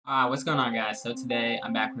What's going on, guys? So today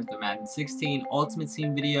I'm back with the Madden 16 Ultimate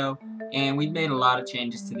Team video, and we've made a lot of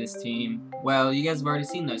changes to this team. Well, you guys have already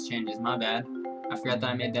seen those changes, my bad. I forgot that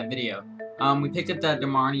I made that video. We picked up that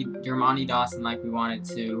Dermani Dawson like we wanted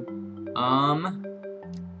to. I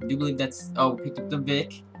do believe that's, we picked up the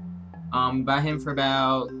Vic. We bought him for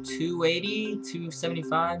about 280,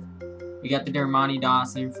 275. We got the Dermani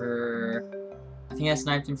Dawson for, I think I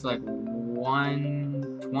sniped him for like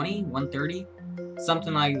 120, 130.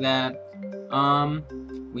 Something like that.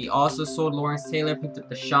 We also sold Lawrence Taylor, picked up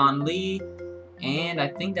the Sean Lee, and I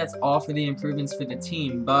think that's all for the improvements for the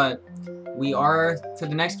team. But we are, for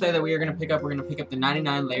the next player that we are going to pick up, we're going to pick up the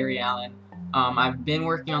 99 Larry Allen. I've been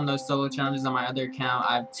working on those solo challenges on my other account.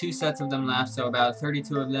 I have 2 sets of them left, so about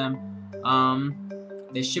 32 of them.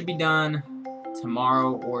 They should be done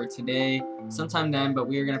tomorrow or today, sometime then, but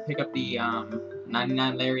we are going to pick up the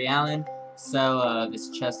 99 Larry Allen, sell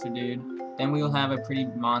this Chester dude. Then we will have a pretty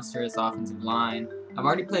monstrous offensive line. I've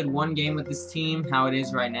already played one game with this team, how it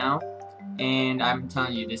is right now, and I'm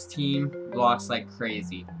telling you, this team blocks like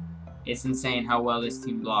crazy. It's insane how well this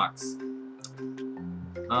team blocks.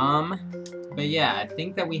 But yeah, I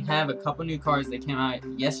think that we have a couple new cards that came out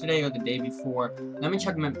yesterday or the day before. Let me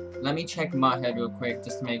check MUT head real quick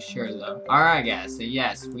just to make sure though. Alright guys, so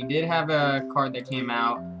yes, we did have a card that came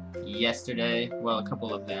out yesterday. Well, a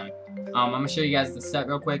couple of them. I'm going to show you guys the set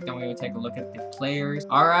real quick, then we will take a look at the players.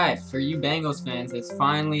 Alright, for you Bengals fans, it's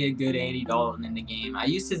finally a good Andy Dalton in the game. I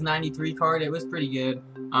used his 93 card, it was pretty good.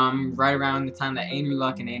 Right around the time that Andrew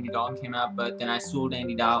Luck and Andy Dalton came out, but then I sold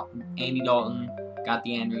Andy Dalton, got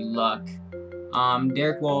the Andrew Luck.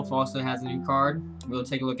 Derek Wolf also has a new card. We'll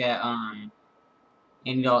take a look at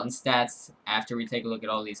Andy Dalton's stats after we take a look at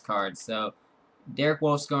all these cards. So Derek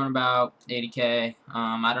Wolf's going about 80k.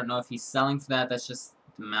 I don't know if he's selling for that. That's just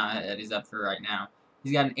the amount that he's up for right now.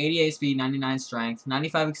 He's got an 88 speed, 99 strength,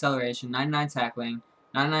 95 acceleration, 99 tackling,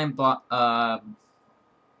 99 block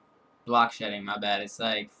shedding. My bad. It's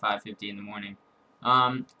like 5:50 in the morning.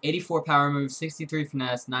 84 power move, 63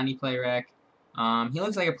 finesse, 90 play rec. He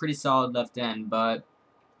looks like a pretty solid left end, but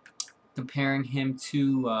comparing him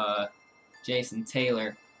to Jason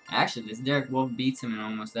Taylor, actually this Derek Wolf beats him in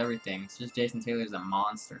almost everything. It's just Jason Taylor's a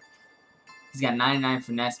monster. He's got 99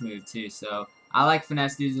 finesse move too, so I like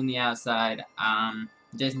finesse dudes on the outside.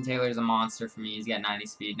 Jason Taylor's a monster for me. He's got 90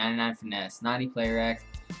 speed, 99 finesse, 90 play rec.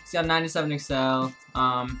 He's got 97 excel.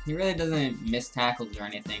 He really doesn't miss tackles or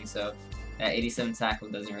anything, so that 87 tackle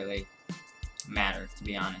doesn't really matter, to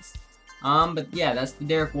be honest. But yeah, that's the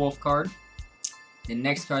Derek Wolf card. The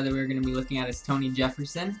next card that we're going to be looking at is Tony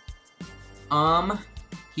Jefferson.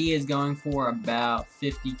 He is going for about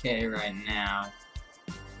 50k right now.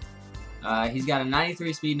 He's got a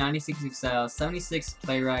 93 speed, 96 excel, 76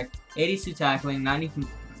 play rec, 82 tackling,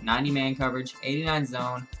 90 man coverage, 89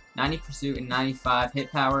 zone, 90 pursuit, and 95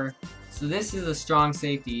 hit power. So this is a strong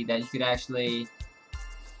safety that you could actually...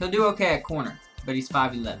 He'll do okay at corner, but he's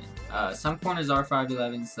 5'11". Some corners are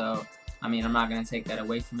 5'11", so... I mean, I'm not going to take that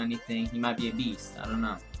away from anything. He might be a beast. I don't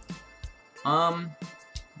know.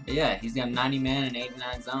 But yeah, he's got 90 man and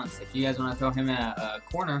 89 zones. If you guys want to throw him at a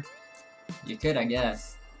corner, you could, I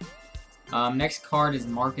guess. Next card is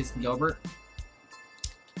Marcus Gilbert.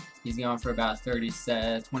 He's going for about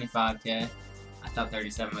 25k. I thought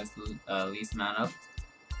 37 was the least amount of.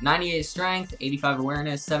 98 strength, 85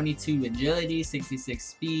 awareness, 72 agility, 66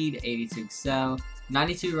 speed, 82 excel,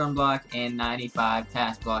 92 run block, and 95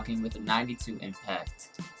 pass blocking with a 92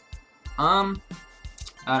 impact. I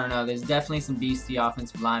don't know. There's definitely some beastie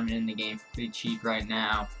offensive linemen in the game for pretty cheap right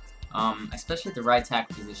now, especially at the right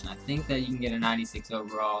tackle position. I think that you can get a 96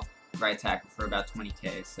 overall right tackle for about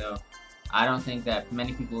 20k. So I don't think that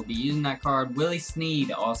many people will be using that card. Willie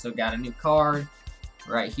Snead also got a new card.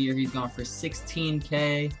 Right here, he's going for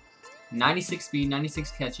 16k, 96 speed, 96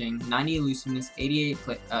 catching, 90 elusiveness, 88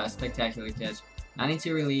 spectacular catch,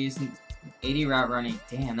 92 release, 80 route running.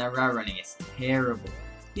 Damn, that route running is terrible.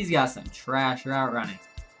 He's got some trash route running.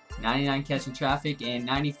 99 catching traffic and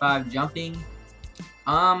 95 jumping.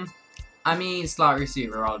 I mean, slot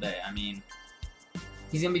receiver all day. I mean,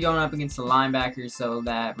 he's going to be going up against the linebackers, so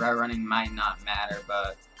that route running might not matter,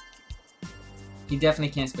 but he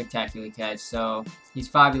definitely can't spectacularly catch, so he's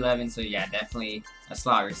 5'11", so yeah, definitely a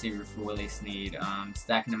slot receiver for Willie Snead.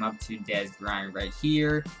 Stacking him up to Dez Bryant right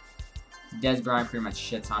here. Dez Bryant pretty much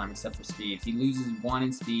shits on him except for speed. He loses 1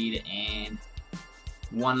 in speed and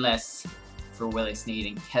 1 less for Willie Snead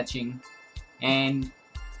in catching. And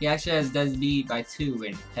he actually has Dez beat by 2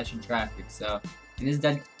 in catching traffic, so... And this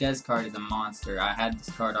Dez card is a monster. I had this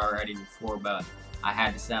card already before, but I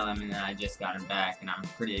had to sell him, and then I just got him back, and I'm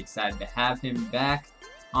pretty excited to have him back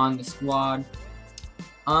on the squad.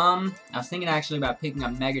 I was thinking actually about picking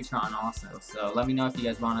up Megatron also, so let me know if you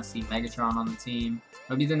guys want to see Megatron on the team.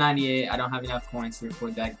 It'll be the 98. I don't have enough coins to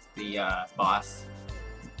afford that the boss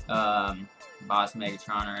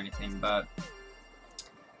Megatron or anything, but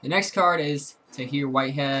the next card is Tahir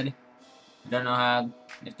Whitehead. I don't know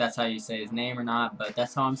if that's how you say his name or not, but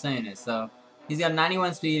that's how I'm saying it. So he's got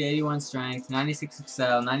 91 speed, 81 strength, 96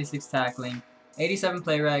 excel, 96 tackling, 87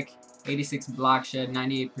 play rec, 86 block shed,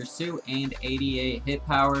 98 pursuit, and 88 hit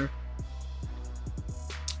power.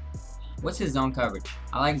 What's his zone coverage?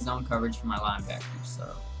 I like zone coverage for my linebackers, so.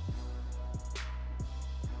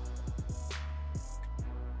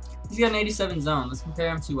 He's got an 87 zone. Let's compare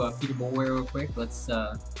him to Peter Boulware real quick. Let's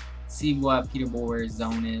see what Peter Boulware's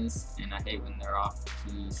zone is. And I hate when they're off the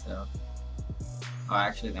key, so. Oh,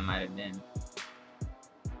 actually, they might have been.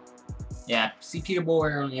 Yeah, see, Peter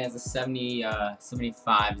Boulware only has a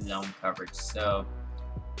 75 zone coverage, so.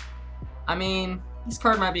 I mean, this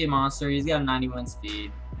card might be a monster. He's got a 91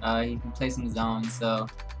 speed. He can play some zones, so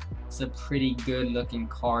it's a pretty good looking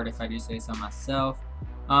card if I do say so myself.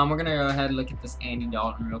 We're gonna go ahead and look at this Andy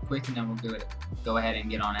Dalton real quick, and then we'll go ahead and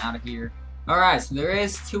get on out of here. Alright, so there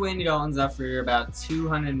is 2 Andy Daltons up for about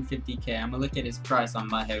 250k. I'm gonna look at his price on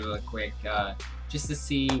MUT real quick, just to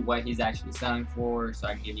see what he's actually selling for, so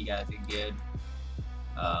I can give you guys a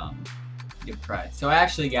good price. So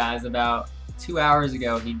actually, guys, about 2 hours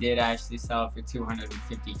ago, he did actually sell for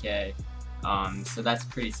 250k. So that's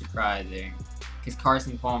pretty surprising, because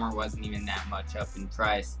Carson Palmer wasn't even that much up in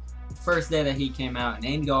price the first day that he came out, and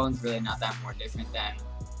Andy Dalton's really not that more different than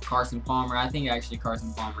Carson Palmer. I think actually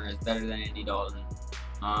Carson Palmer is better than Andy Dalton.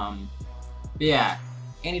 But yeah,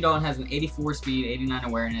 Andy Dalton has an 84 speed, 89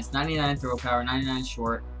 awareness, 99 throw power, 99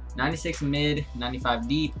 short, 96 mid, 95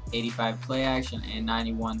 deep, 85 play action, and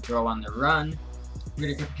 91 throw on the run. We're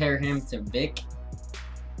going to compare him to Vic.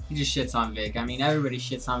 He just shits on Vic. I mean, everybody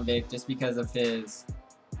shits on Vic just because of his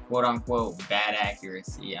quote-unquote bad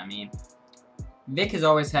accuracy. I mean, Vic has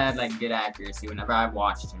always had like good accuracy whenever I've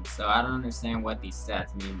watched him, so I don't understand what these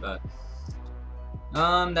stats mean, but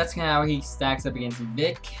that's kind of how he stacks up against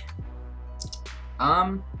Vic.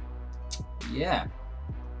 Yeah,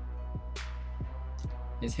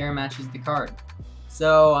 his hair matches the card.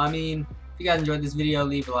 So I mean, if you guys enjoyed this video,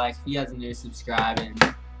 leave a like. If you guys are new, subscribe, and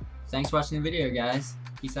thanks for watching the video, guys.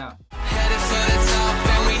 Peace out.